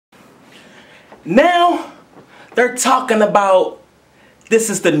Now they're talking about this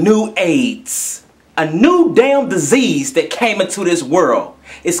is the new AIDS. A new damn disease that came into this world.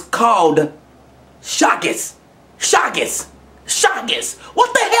 It's called Chagas. Chagas. Chagas.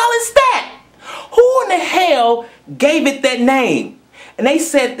 What the hell is that? Who in the hell gave it that name? And they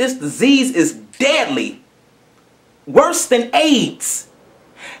said this disease is deadly. Worse than AIDS.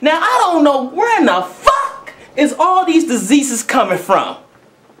 Now I don't know where in the fuck is all these diseases coming from.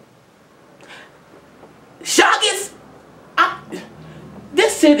 Chagas?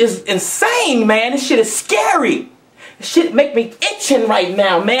 This shit is insane, man. This shit is scary. This shit make me itching right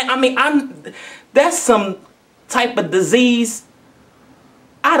now, man. I mean, that's some type of disease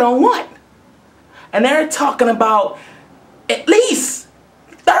I don't want. And they're talking about at least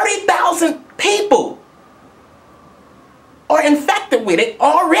 30,000 people are infected with it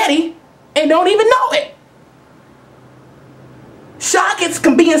already and don't even know it. Chagas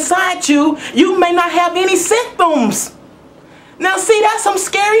can be inside you. You may not have any symptoms. Now see, that's some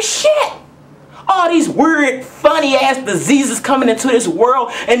scary shit. All these weird, funny ass diseases coming into this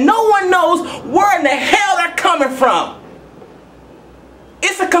world and no one knows where in the hell they're coming from.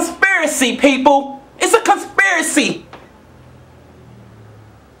 It's a conspiracy, people. It's a conspiracy.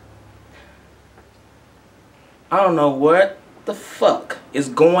 I don't know what the fuck is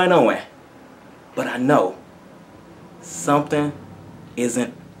going on, but I know something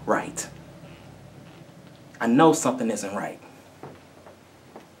isn't right. I know something isn't right.